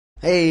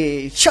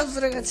Ehi, ciao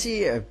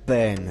ragazzi e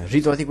ben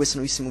ritrovati in questo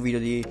nuovissimo video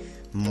di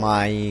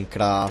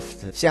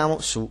Minecraft. Siamo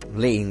su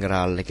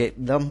Laingral, che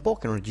da un po'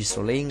 che non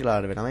registro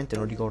Laingral, veramente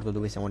non ricordo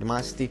dove siamo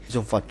rimasti. Mi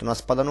sono fatto una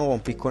spada nuova,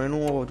 un piccone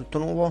nuovo, tutto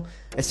nuovo,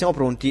 e siamo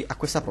pronti a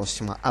questa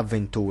prossima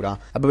avventura.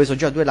 Abbiamo preso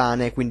già 2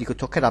 lane, quindi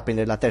toccherà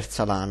prendere la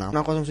terza lana.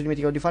 Una cosa che mi sono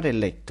dimenticato di fare è il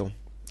letto,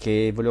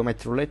 che volevo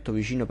mettere un letto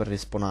vicino per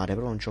respawnare,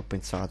 però non ci ho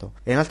pensato.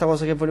 E un'altra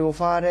cosa che volevo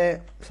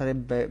fare,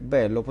 sarebbe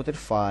bello poter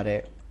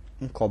fare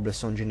un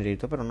cobblestone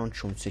generator, però non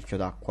c'è un secchio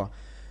d'acqua.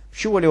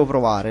 Ci volevo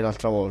provare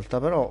l'altra volta,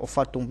 però ho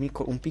fatto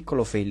un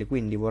piccolo fail,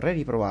 quindi vorrei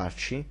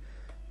riprovarci,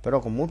 però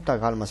con molta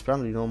calma,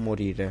 sperando di non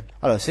morire.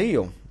 Allora, se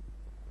io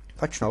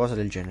faccio una cosa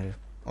del genere,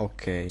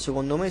 ok,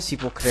 secondo me si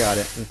può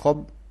creare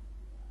un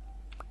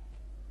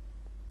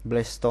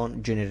cobblestone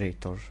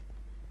generator.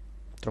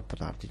 Troppo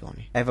tardi,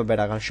 Tony. Vabbè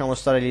raga, lasciamo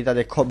stare l'idea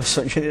del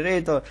cobblestone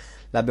generator,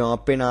 l'abbiamo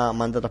appena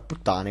mandato a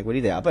puttane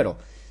quell'idea, però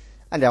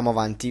andiamo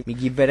avanti. Mi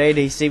giverei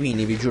dei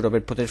semini, vi giuro,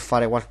 per poter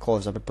fare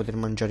qualcosa, per poter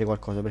mangiare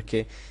qualcosa,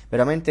 perché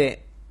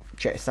veramente,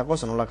 cioè, sta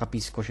cosa non la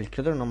capisco. Cioè, il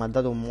creatore non mi ha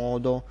dato un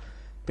modo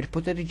per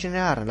poter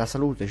rigenerare la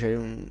salute. Cioè,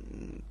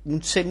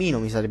 un semino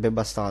mi sarebbe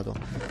bastato.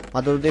 Ma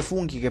ha dato dei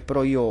funghi che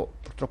però io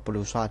purtroppo li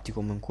ho usati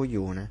come un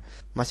coglione.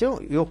 Ma se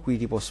io qui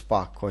tipo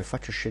spacco e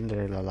faccio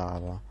scendere la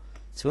lava,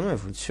 secondo me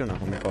funziona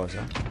come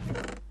cosa.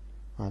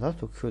 Ah,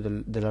 tanto chiudo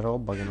della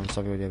roba che non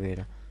sapevo di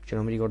avere, cioè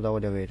non mi ricordavo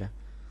di avere.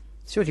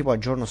 Se io tipo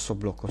aggiorno sto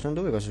blocco,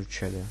 secondo voi cosa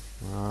succede?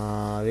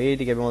 Ah,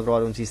 vedi che abbiamo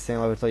trovato un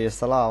sistema per togliere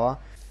sta lava?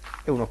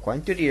 E uno qua,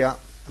 in teoria,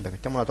 vabbè,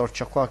 mettiamo la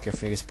torcia qua che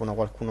finché spawna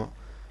qualcuno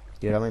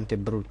di veramente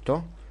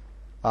brutto.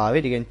 Ah,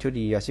 vedi che in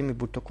teoria se mi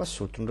butto qua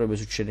sotto non dovrebbe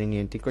succedere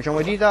niente. Incrociamo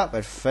le dita,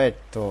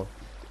 perfetto.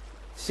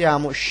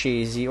 Siamo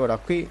scesi. Ora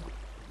qui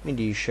mi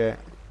dice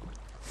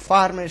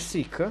Farmer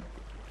Sick?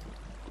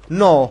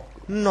 No,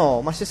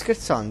 no, ma stai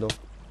scherzando?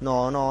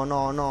 No, no,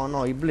 no, no,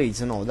 no, i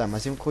blaze no, dai, ma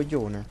sei un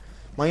coglione.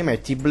 Ma mi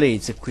metti i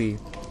blaze qui?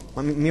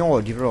 Ma mi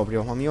odi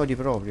proprio, ma mi odi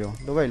proprio.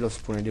 Dov'è lo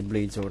spawn di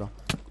blaze ora?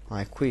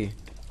 Ah, è qui.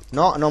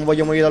 No, non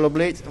voglio morire dallo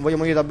blaze, non voglio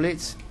morire da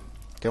blaze.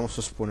 Tiriamo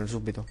sto spawn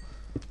subito.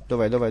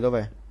 Dov'è, dov'è,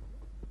 dov'è?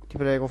 Ti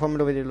prego,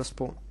 fammelo vedere lo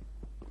spawn.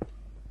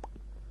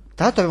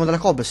 Tra l'altro abbiamo della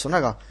cobblestone,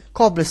 raga.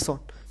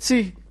 Cobblestone,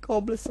 sì,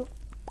 cobblestone.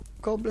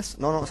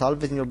 Cobblestone, no, no,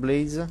 salve signor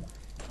blaze.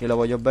 Io la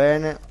voglio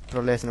bene,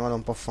 però lei se ne vada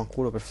un po' a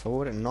fanculo, per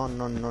favore. No,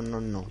 no, no, no,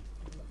 no.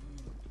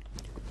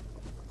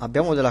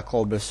 Abbiamo della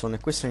cobblestone e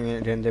questo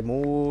mi rende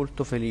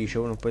molto felice.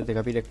 Voi non potete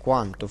capire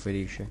quanto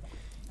felice.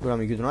 Ora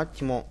mi chiudo un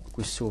attimo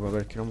qui sopra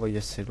perché non voglio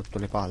essere rotto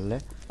le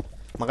palle.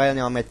 Magari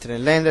andiamo a mettere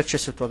nell'ender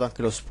chest e ho trovato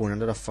anche lo spawn.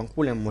 Andate a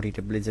fanculo e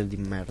morite, blazer di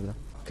merda.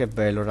 Che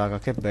bello raga,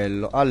 che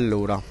bello.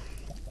 Allora,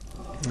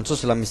 non so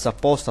se l'ha messa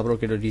apposta, però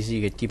credo di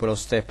sì, che è tipo lo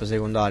step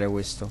secondario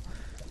questo.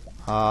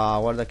 Ah,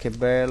 guarda che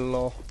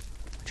bello.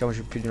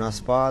 Facciamoci più di una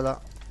spada.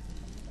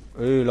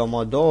 La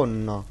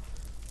madonna.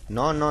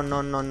 No, no,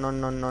 no, no, no,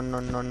 no, no, no,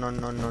 no, no,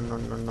 no, no, no,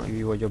 no, no, io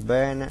vi voglio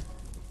bene.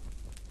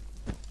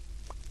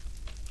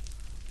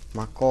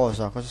 Ma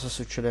cosa? Cosa sta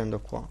succedendo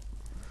qua?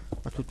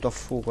 Ma tutto a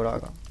fuoco,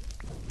 raga.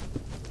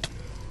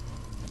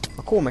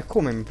 Ma come?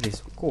 Come mi hai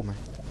preso? Come?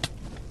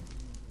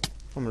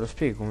 Come lo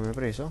spiego come mi hai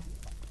preso?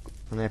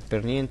 Non è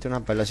per niente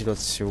una bella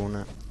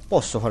situazione.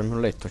 Posso farmi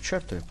un letto?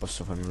 Certo che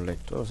posso farmi un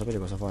letto. Lo sapete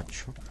cosa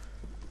faccio?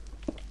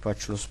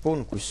 Faccio lo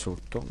spawn qui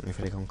sotto. Me ne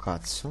frega un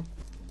cazzo.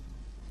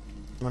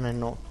 Non è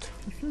notte.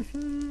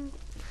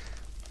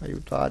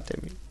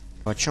 Aiutatemi.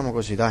 Facciamo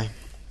così, dai.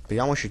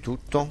 Pigliamoci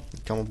tutto.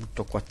 Mettiamo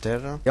tutto qua a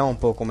terra. Vediamo un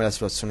po' com'è la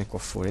situazione qua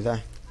fuori,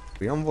 dai.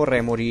 Io non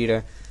vorrei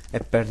morire e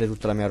perdere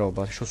tutta la mia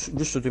roba. C'ho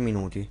giusto 2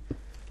 minuti.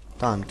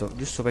 Tanto,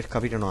 giusto per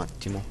capire un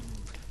attimo.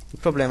 Il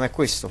problema è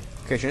questo,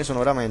 che ce ne sono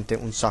veramente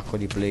un sacco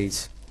di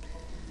blaze.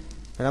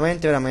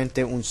 Veramente,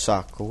 veramente un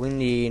sacco.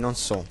 Quindi non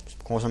so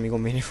cosa mi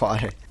conviene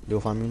fare. Devo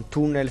farmi un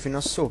tunnel fino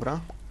a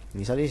sopra?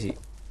 Mi sa di sì.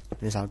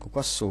 Ne salgo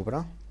qua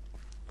sopra.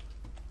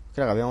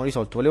 Raga, abbiamo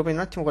risolto. Volevo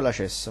prendere un attimo quella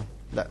cessa.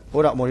 Dai,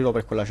 ora morirò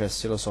per quella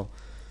cessa, lo so.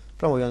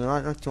 Però voglio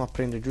andare un attimo a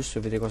prendere giusto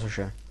e vedere cosa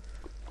c'è.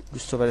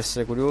 Giusto per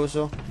essere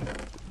curioso.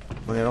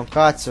 Non era un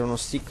cazzo, era uno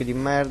stick di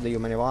merda. Io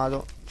me ne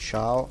vado.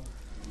 Ciao.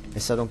 È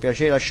stato un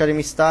piacere,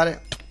 lasciatemi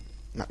stare.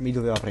 Ma mi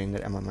doveva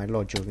prendere. Ma è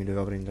logico che mi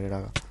doveva prendere,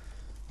 raga.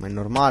 Ma è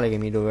normale che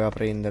mi doveva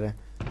prendere.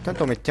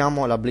 Intanto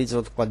mettiamo la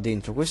Blizzard qua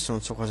dentro. Questo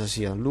non so cosa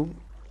sia.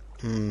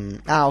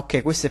 Ah,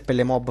 ok, questo è per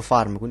le mob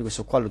farm, quindi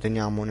questo qua lo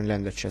teniamo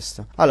nell'ender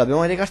chest. Allora,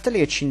 abbiamo dei cartelli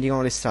che ci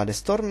indicano le strade.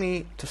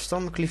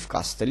 Stormcliff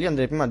Castle. Lì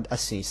andrei prima a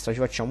sinistra, ci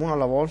facciamo uno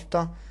alla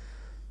volta.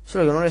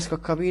 Solo che non riesco a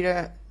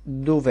capire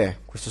dov'è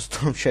questo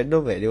storm, cioè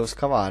dov'è? Devo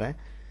scavare?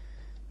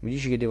 Mi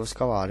dici che devo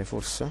scavare,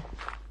 forse?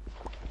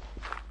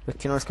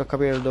 Perché non riesco a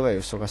capire dov'è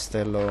questo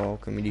castello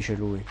che mi dice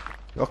lui.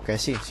 Ok,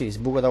 sì, sì,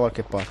 sbuca da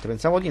qualche parte.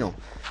 Pensavo di no.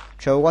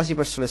 Cioè, avevo quasi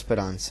perso le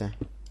speranze.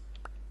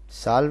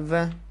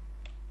 Salve.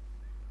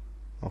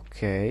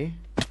 Ok.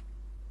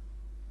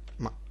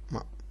 Ma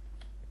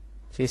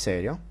sei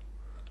serio?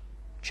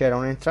 C'era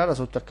un'entrata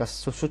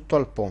sotto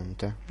al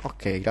ponte.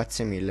 Ok,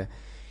 grazie mille.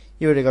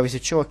 Io vorrei capire se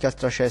c'è qualche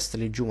altra chest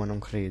lì giù, ma non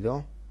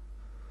credo.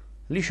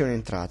 Lì c'è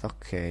un'entrata,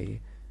 ok.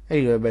 E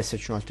lì dovrebbe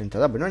esserci un'altra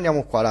entrata. Vabbè, noi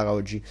andiamo qua, raga,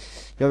 oggi.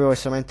 Io avevo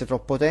veramente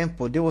troppo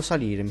tempo. Devo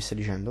salire, mi stai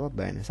dicendo. Va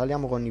bene,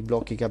 saliamo con i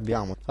blocchi che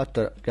abbiamo.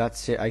 Fatto,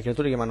 grazie ai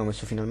creatori che mi hanno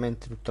messo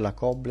finalmente tutta la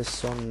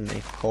cobblestone.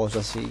 E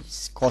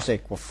cosa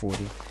è qua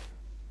fuori?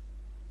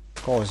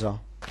 Cosa?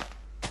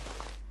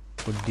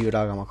 Oddio,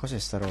 raga, ma cos'è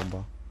sta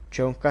roba?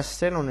 C'è un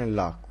castello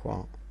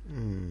nell'acqua.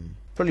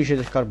 Però lì c'è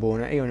del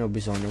carbone e io ne ho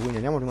bisogno. Quindi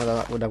andiamo prima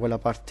da quella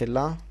parte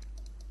là.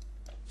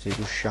 Se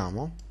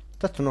riusciamo.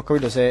 Tanto non ho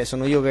capito se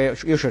sono io che...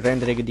 Io c'ho il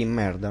rendering di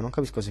merda. Non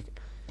capisco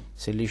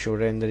se lì c'è un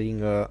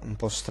rendering un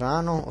po'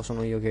 strano o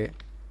sono io che...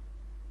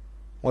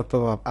 O è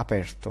proprio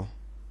aperto.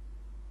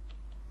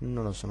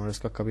 Non lo so, non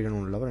riesco a capire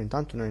nulla. Però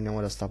intanto noi andiamo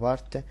da sta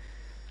parte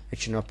e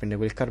ci andiamo a prendere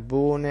quel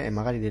carbone e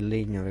magari del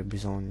legno avrei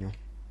bisogno.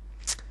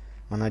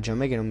 Mannaggia a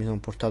me che non mi sono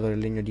portato del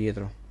legno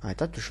dietro. Ah,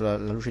 intanto c'ho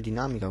la luce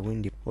dinamica,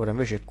 quindi... Ora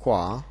invece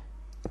qua...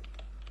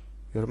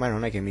 Io ormai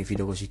non è che mi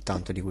fido così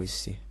tanto di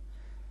questi.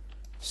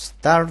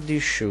 Sturdy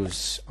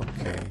shoes,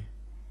 ok.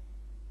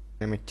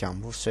 Ne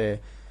mettiamo,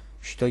 forse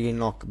ci toglie il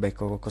knockback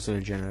o qualcosa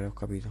del genere, ho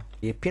capito.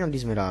 È pieno di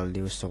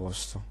smeraldi questo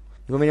posto.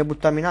 Mi conviene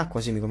buttarmi in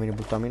acqua? Sì, mi conviene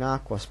buttarmi in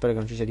acqua. Spero che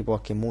non ci sia tipo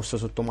qualche mostro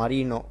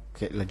sottomarino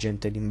che la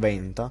gente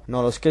l'inventa.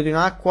 No, lo scheletro in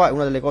acqua è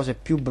una delle cose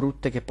più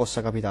brutte che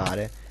possa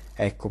capitare.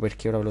 Ecco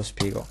perché ora ve lo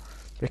spiego.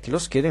 Perché lo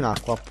scheletro in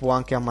acqua può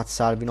anche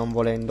ammazzarvi non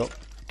volendo.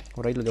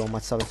 Ora io lo devo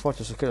ammazzare per forza,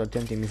 questo scheletro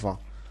altrimenti mi fa.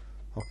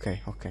 Ok,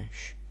 ok,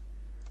 shh.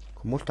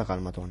 Con molta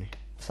calma, Tony.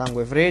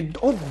 Sangue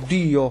freddo.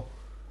 Oddio.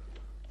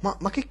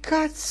 Ma che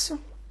cazzo?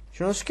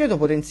 C'è uno scheletro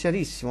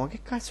potenziatissimo. Ma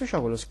che cazzo c'ha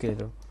quello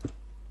scheletro?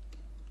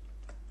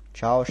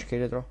 Ciao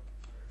scheletro.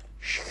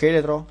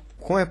 Scheletro.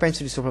 Come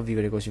pensi di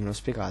sopravvivere così? Me lo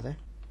spiegate?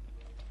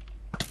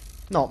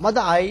 No, ma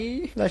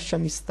dai.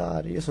 Lasciami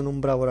stare. Io sono un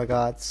bravo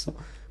ragazzo.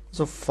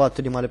 Cosa ho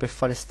fatto di male per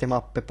fare ste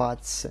mappe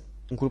pazze?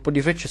 Un colpo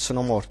di frecce e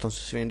sono morto. Non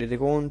so se vi rendete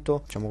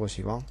conto. Facciamo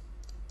così, va.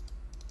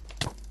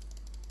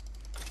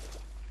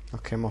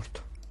 Ok, è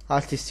morto.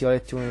 Altri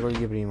stivaletti come quelli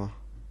di prima.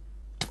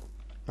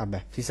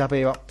 Vabbè, si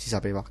sapeva.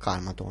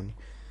 Calma, Tony.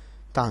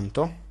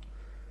 Tanto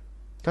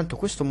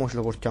questo mo ce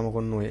lo portiamo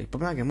con noi. Il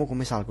problema è che mo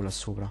come salgo là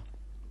sopra?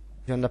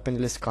 Bisogna andare a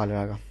prendere le scale,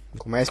 raga.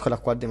 Come esco da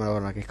qua di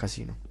Madonna, che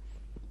casino.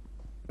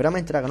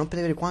 Veramente, raga, non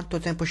potete vedere quanto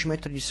tempo ci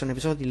metto a registrare un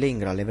episodio di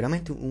Laingral. È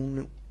veramente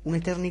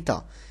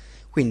un'eternità.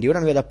 Quindi ora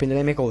mi vado a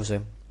prendere le mie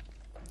cose.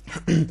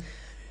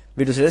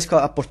 Vedo se riesco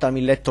a portarmi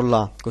il letto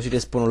là, così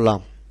respono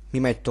là. Mi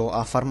metto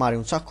a farmare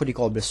un sacco di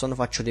cobblestone,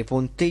 faccio dei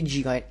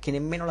ponteggi che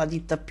nemmeno la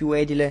ditta più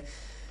edile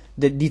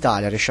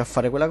d'Italia riesce a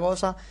fare quella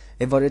cosa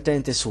e vado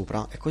direttamente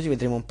sopra e così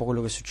vedremo un po'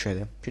 quello che succede.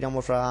 Ci vediamo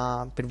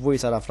per voi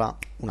sarà fra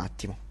un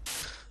attimo.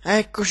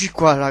 Eccoci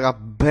qua, raga,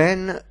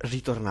 ben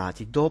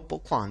ritornati dopo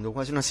quando?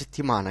 Quasi una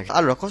settimana.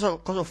 Allora, cosa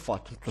ho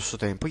fatto in tutto questo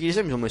tempo? Ieri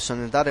sera mi sono messo a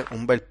andare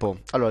un bel po'.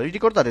 Allora, vi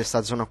ricordate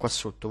sta zona qua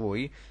sotto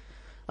voi?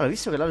 Allora,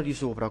 visto che l'altro di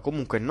sopra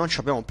comunque non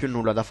abbiamo più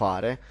nulla da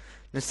fare,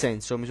 nel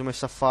senso mi sono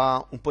messo a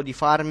fare un po' di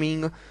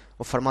farming,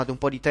 ho farmato un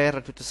po' di terra,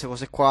 tutte queste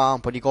cose qua, un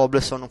po' di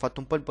cobblestone, ho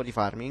fatto un po' di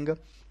farming.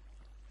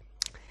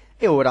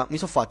 E ora mi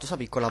sono fatto questa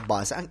piccola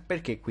base.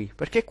 Perché qui?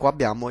 Perché qua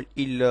abbiamo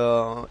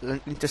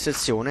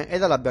l'intersezione e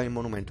da là abbiamo il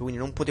monumento, quindi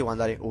non potevo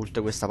andare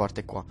oltre questa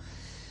parte qua.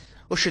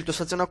 Ho scelto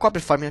questa zona qua per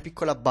farmi una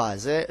piccola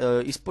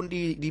base. I spawn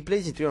di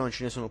blaze in teoria non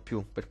ce ne sono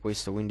più per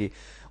questo, quindi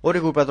ho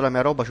recuperato la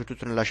mia roba, c'ho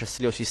tutto nella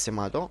cestella, ho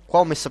sistemato. Qua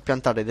ho messo a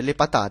piantare delle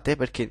patate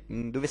perché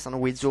dove stanno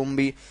quei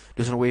zombie,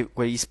 dove sono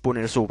quegli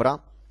spawner sopra,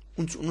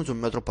 un zombie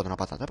mi ha droppato una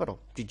patata, però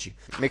GG.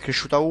 Mi è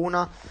cresciuta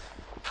una,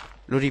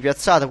 l'ho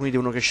ripiazzata, quindi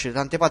devono crescere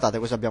tante patate,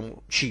 così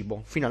abbiamo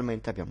cibo,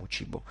 finalmente abbiamo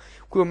cibo.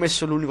 Qui ho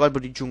messo l'unico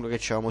albero di giungla che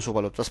c'avevamo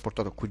sopra, l'ho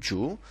trasportato qui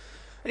giù.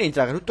 E niente,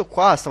 raga, tutto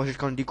qua stavo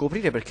cercando di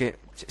coprire perché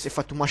si è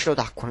fatto un macello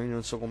d'acqua, quindi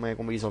non so come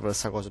risolvere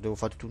questa cosa, devo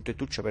fare tutto e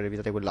tuccia per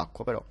evitare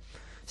quell'acqua, però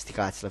sti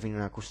cazzi, alla fine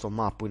non è custom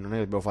map, quindi non è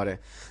che dobbiamo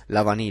fare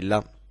la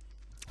vanilla.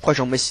 Qua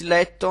ci ho messo il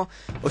letto,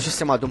 ho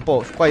sistemato un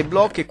po' qua i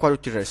blocchi e qua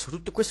tutto il resto.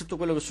 Questo è tutto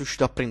quello che sono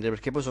riuscito a prendere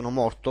perché poi sono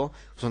morto,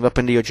 sono andato a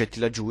prendere gli oggetti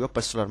laggiù e ho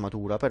perso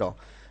l'armatura, però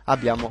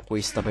abbiamo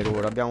questa per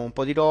ora, abbiamo un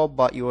po' di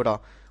roba, io ora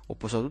ho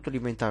posato tutto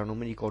l'inventario, non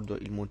mi ricordo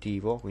il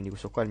motivo, quindi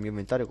questo qua è il mio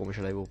inventario come ce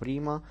l'avevo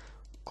prima,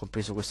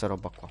 compreso questa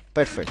roba qua.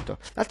 Perfetto.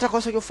 L'altra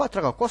cosa che ho fatto,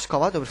 raga, qua ho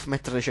scavato per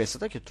mettere le ceste,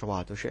 dai che ho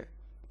trovato,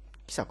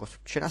 chissà cosa,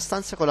 c'è una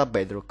stanza con la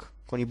bedrock,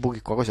 con i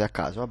buchi qua, così a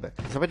caso, vabbè.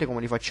 Sapete come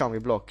li facciamo i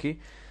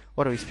blocchi?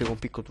 Ora vi spiego un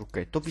piccolo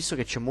trucchetto. Ho visto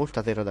che c'è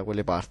molta terra da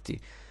quelle parti,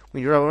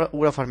 quindi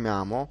ora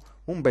farmiamo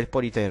un bel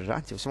po' di terra,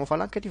 anzi possiamo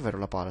farla anche di ferro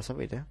la pala,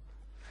 sapete?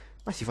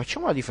 Ma sì,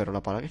 facciamola di ferro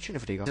la pala, che ce ne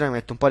frega. Ora mi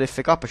metto un po' di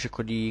FK e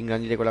cerco di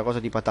ingrandire quella cosa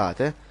di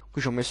patate. Qui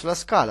ci ho messo la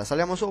scala,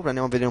 saliamo sopra e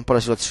andiamo a vedere un po' la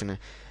situazione.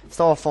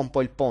 Stavo a fare un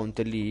po' il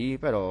ponte lì,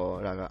 però,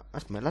 raga,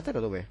 aspetta, la terra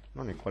dov'è?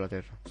 Non è qua la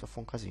terra, sto a fare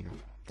un casino.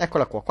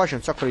 Eccola qua, qua c'è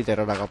un sacco di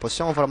terra, raga.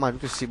 Possiamo farmare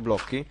tutti questi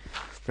blocchi,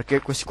 perché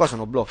questi qua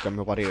sono blocchi a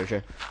mio parere,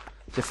 cioè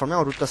se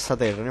formiamo tutta sta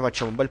terra, noi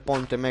facciamo un bel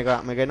ponte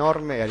mega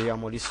enorme e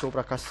arriviamo lì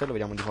sopra a castello,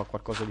 vediamo di fare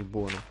qualcosa di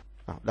buono.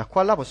 Da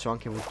qua là possiamo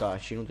anche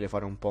buttarci, inutile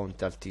fare un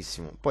ponte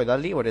altissimo. Poi da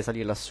lì vorrei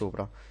salire là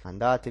sopra.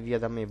 Andate via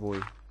da me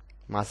voi.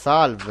 Ma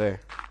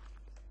salve.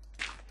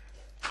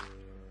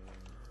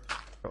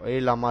 E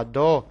la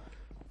madò.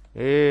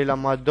 La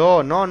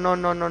madonna. No, no,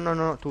 no, no, no,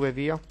 no. Tu vai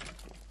via.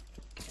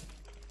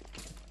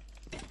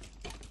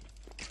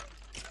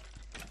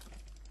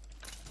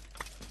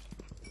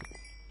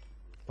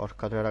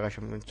 Porca troia, raga,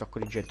 c'è un sacco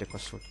di gente qua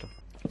sotto.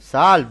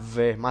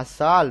 Salve, ma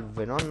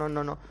salve. No, no,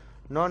 no, no.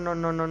 No, no,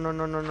 no, no, no,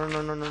 no, no, no,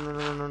 no, no, no,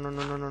 no, no, no, no,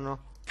 no, no, no.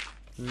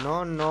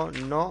 No, no,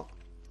 no.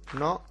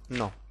 No,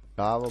 no.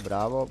 Bravo,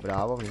 bravo,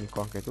 bravo. Vieni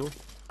qua anche tu.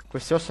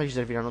 Queste ossa ci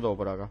serviranno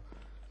dopo, raga.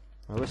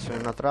 Ma questa è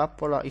una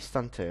trappola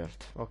instant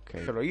earth. Ok.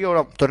 Allora, io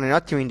ora torno un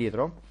attimo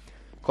indietro.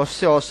 Con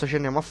queste ossa ci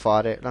andiamo a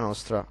fare la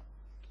nostra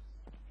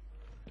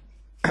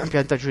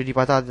piantagione di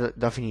patate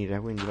da finire.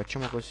 Quindi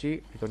facciamo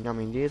così. Ritorniamo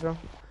indietro.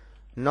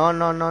 No,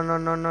 no, no, no,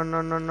 no, no,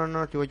 no, no, no,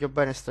 no. Ti voglio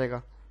bene,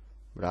 strega.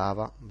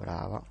 Brava,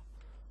 brava.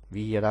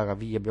 Via, raga,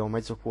 via. Abbiamo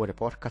mezzo cuore.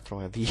 Porca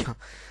troia, via.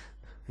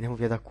 Andiamo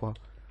via da qua.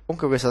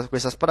 Comunque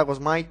questa spada con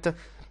smite è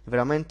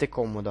veramente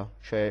comoda.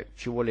 Cioè,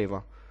 ci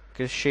voleva.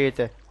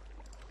 Crescete.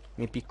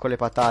 Mi piccole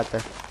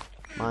patate.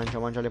 Mangia,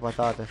 mangia le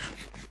patate.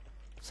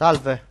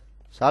 Salve.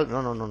 Salve.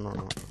 No, no, no, no,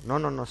 no. No,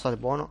 no, no, state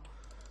buono.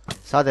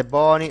 State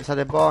buoni,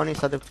 state buoni,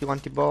 state tutti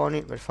quanti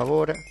buoni, per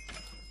favore.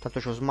 Tanto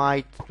c'ho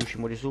smite, tu ci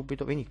muori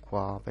subito. Vieni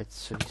qua,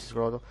 pezzo di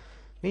scroto.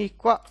 Vieni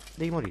qua,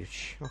 devi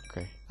morirci.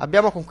 Ok.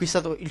 Abbiamo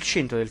conquistato il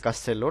centro del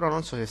castello. Ora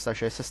non so se sta,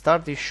 c'è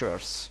Stardy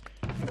Shores.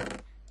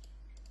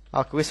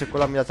 Ah, questo è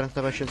quello che mi dà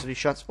 30% di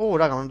chance. Oh,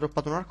 raga, mi hanno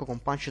droppato un arco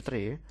con punch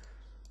 3.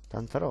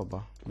 Tanta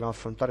roba. Dobbiamo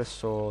affrontare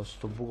sto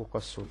buco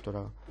qua sotto,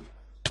 raga.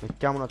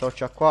 Mettiamo una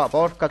torcia qua.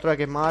 Porca troia,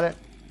 che male.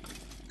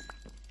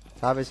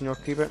 Salve, signor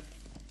Creeper.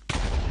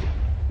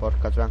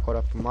 Porca troia,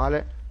 ancora più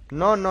male.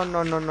 No, no,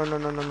 no, no, no, no,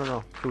 no, no, no,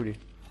 no.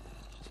 Chiudi.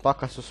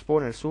 Spacca sto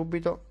spawner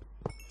subito.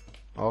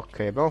 Ok,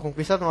 abbiamo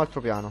conquistato un altro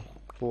piano.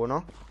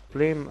 Buono.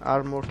 Flame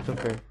armor,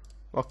 ok.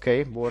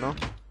 Ok, buono.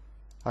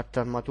 Arte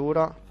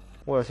armatura.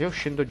 Ora se io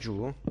scendo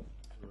giù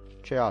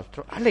c'è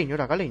altro. Ah, legno,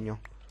 raga, legno.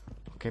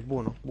 Ok,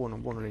 buono, buono,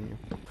 buono legno.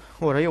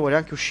 Ora io vorrei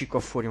anche uscire qua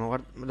fuori. Ma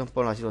guarda un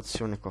po' la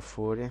situazione qua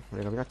fuori.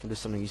 Vorrei capire dove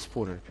stanno gli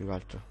spawner più che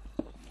altro.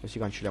 Così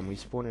cancelliamo gli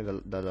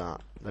spawner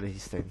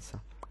dall'esistenza.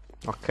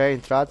 Ok,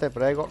 entrate,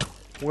 prego.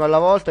 Uno alla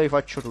volta vi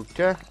faccio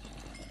tutti, eh.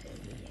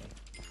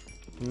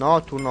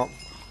 No, tu no.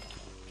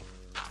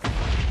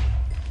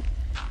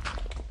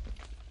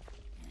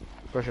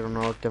 Però c'era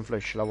una lotta in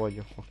flash, la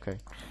voglio. Ok.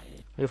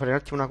 Io farei un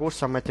attimo una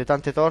corsa a mettere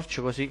tante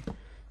torce, così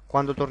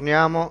quando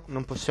torniamo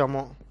non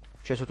possiamo.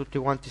 Cioè sono tutti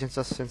quanti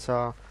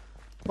senza.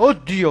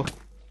 Oddio.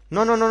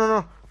 No, no, no, no,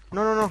 no.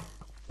 No, no, no.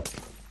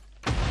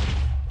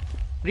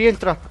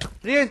 Rientra.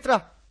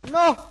 Rientra.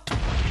 No.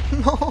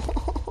 No.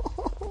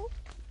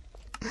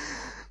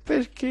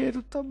 Perché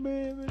tutto a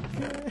me?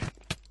 Perché?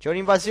 C'è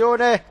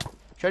un'invasione.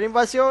 C'è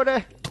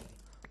un'invasione.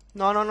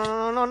 No, no, no,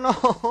 no, no,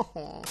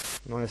 no.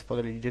 Non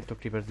esplodere lì dentro,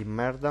 creeper di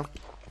merda.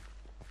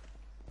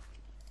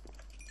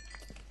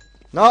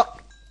 No.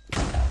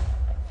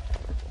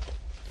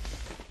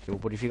 Devo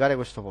purificare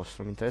questo posto,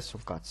 non mi interessa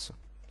un cazzo.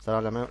 Sarà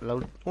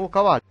la oh,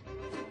 cavallo.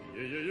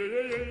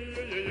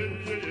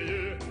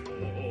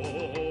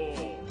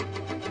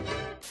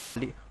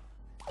 Lì.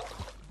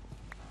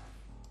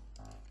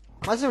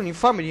 Ma sei un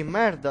infame di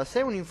merda.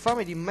 Sei un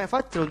infame di merda.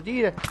 Fatelo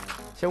dire.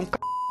 Sei un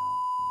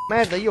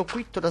merda. Io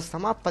quitto da sta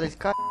mappa del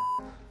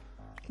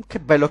Che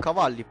bello,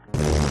 cavalli.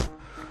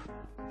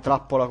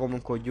 Trappola come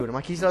un coglione.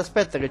 Ma chi se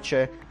l'aspetta che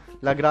c'è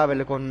la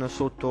gravel con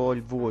sotto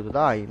il vuoto?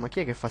 Dai, ma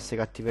chi è che fa ste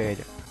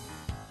cattiverie?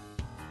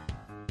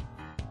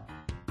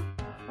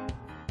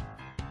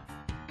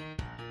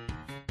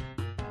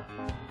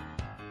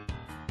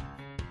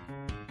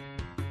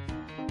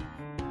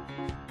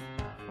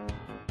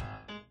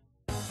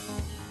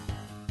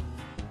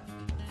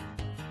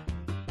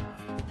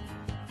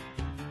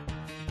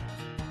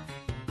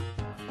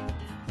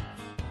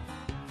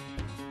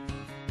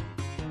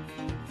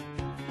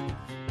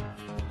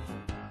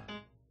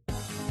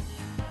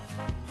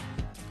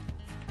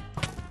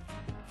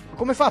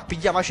 Come fa a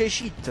pigliare? Ma c'è i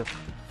cheat.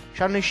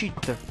 C'hanno i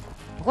cheat.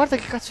 Ma guarda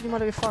che cazzo di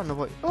male che fanno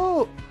poi.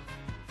 Oh!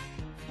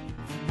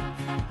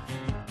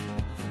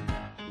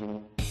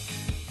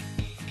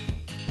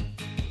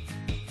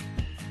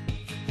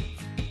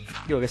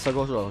 Io che sta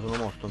cosa sono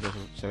morto,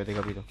 se avete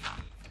capito.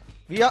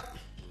 Via!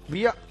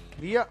 Via!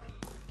 Via!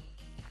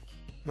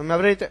 Non mi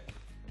avrete.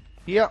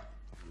 Via!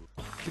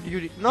 Chiudi,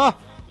 chiudi. No!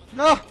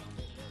 No!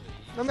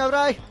 Non mi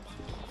avrai!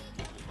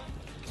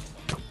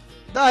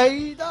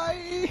 Dai,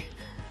 dai!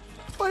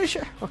 Fuori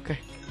c'è. Ok.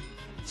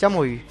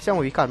 Siamo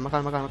vivi. Calma,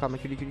 calma, calma, calma.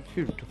 Chiudi, chiudi,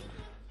 chiudi tutto.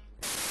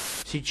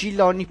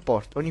 Sigilla ogni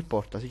porta.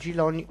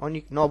 Sigilla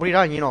ogni. No, pure i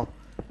ragni no.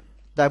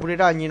 Dai, pure i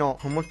ragni no.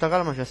 Con molta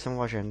calma ce la stiamo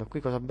facendo.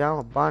 Qui cosa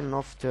abbiamo? Ban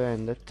of the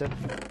ended.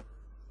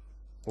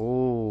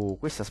 Oh,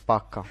 questa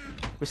spacca.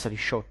 Questa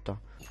risciotta.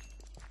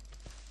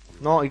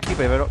 No, il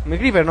creeper però. Il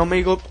creeper non mi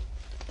dico.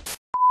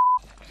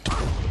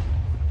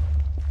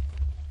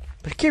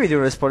 Perché mi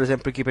devono esplodere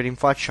sempre i creeper in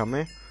faccia a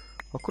me?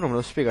 Qualcuno me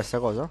lo spiega sta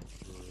cosa?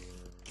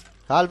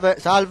 Salve,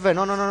 salve,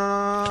 no, no, no,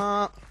 no,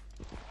 no.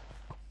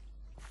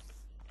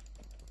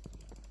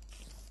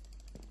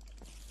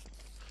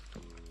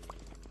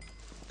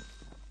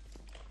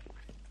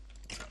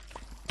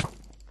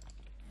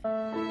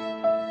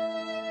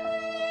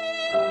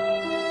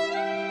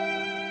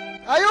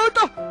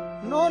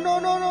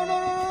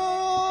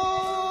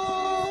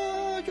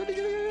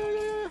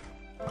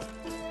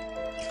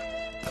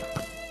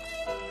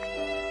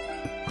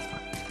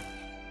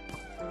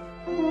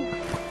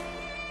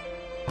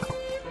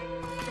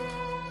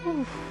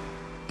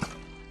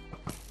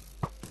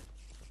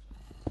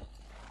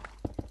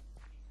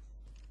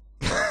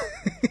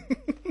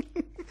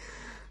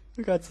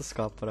 Che cazzo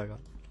scappa, raga?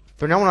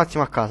 Torniamo un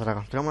attimo a casa, raga.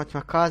 Torniamo un attimo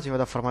a casa, io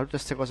vado a farmare tutte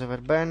queste cose per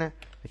bene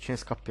e ce ne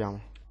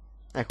scappiamo.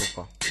 Ecco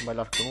qua, un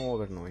bell'arco nuovo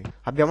per noi.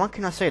 Abbiamo anche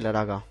una sella,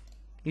 raga.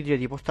 Io direi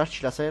di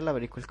portarci la sella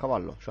per quel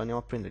cavallo. Ce l'andiamo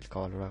a prendere il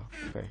cavallo, raga.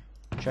 Ok.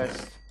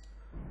 Chest.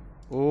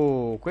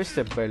 Questo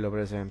è bello, per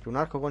esempio. Un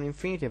arco con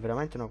infiniti è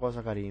veramente una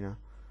cosa carina.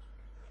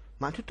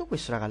 Ma tutto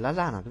questo, raga, la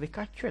lana. Dove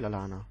cacchio è la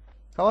lana?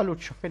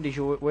 Cavalluccio, che dici?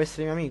 Vuoi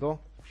essere mio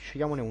amico?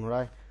 Scegliamone uno,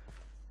 dai.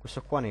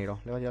 Questo qua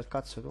nero. Levati dal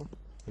cazzo tu.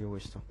 Voglio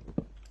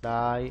questo.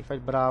 Dai, fai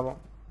il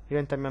bravo.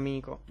 Diventa mio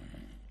amico.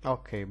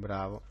 Ok,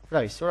 bravo.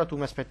 Bravissimo, ora tu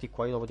mi aspetti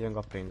qua, io dopo ti vengo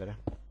a prendere.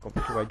 Tu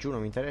vai giù, non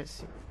mi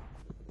interessi.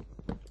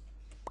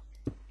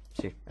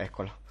 Sì,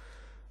 eccola.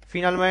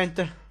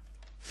 Finalmente.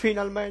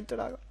 Finalmente,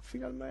 raga.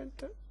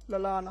 Finalmente. La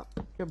lana.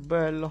 Che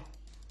bello.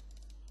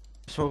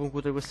 Possiamo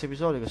concludere questo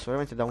episodio che sono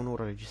veramente da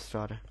un'ora a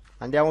registrare.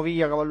 Andiamo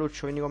via,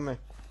 cavalluccio, vieni con me.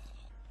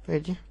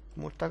 Vedi?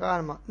 Molta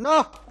calma.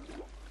 No!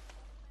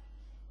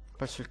 Ho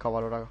perso il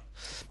cavallo, raga.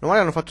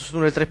 Normale hanno fatto su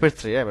tunnel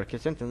 3x3, perché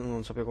altrimenti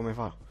non sapevo come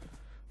fa.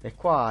 E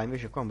qua,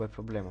 invece, qua è un bel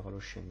problema farlo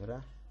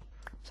scendere,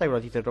 Sai cosa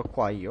ti terrò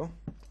qua io?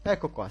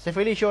 Ecco qua. Sei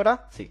felice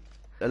ora? Sì.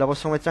 La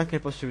possiamo mettere anche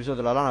nel prossimo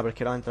episodio della lana,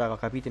 perché veramente, raga,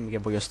 capitemi che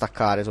voglio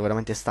staccare, sono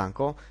veramente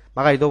stanco.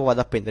 Magari dopo vado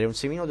a prendere un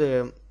semino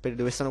per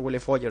dove stanno quelle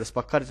foglie per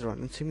spaccare,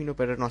 un semino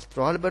per un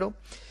altro albero.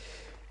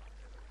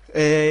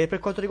 E per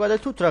quanto riguarda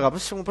il tutto, raga,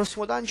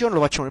 prossimo dungeon lo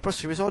facciamo nel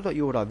prossimo episodio.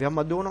 Io ora vi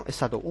abbandono, è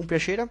stato un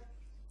piacere.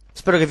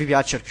 Spero che vi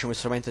piaccia, perché ci ho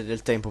messo veramente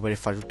del tempo per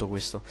fare tutto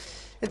questo.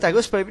 E dai,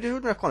 io spero vi sia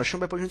piaciuto, mi raccomando, lasciate un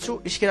bel pollice in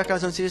su, iscrivetevi al canale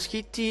se non siete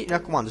iscritti, mi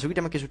raccomando,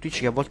 seguitemi anche su Twitch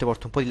che a volte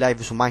porto un po' di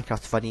live su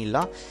Minecraft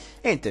Vanilla.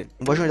 E niente,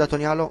 un bacione da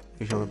Tonialo, ci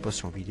vediamo nel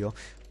prossimo video.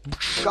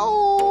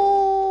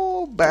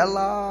 Ciao,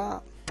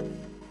 bella!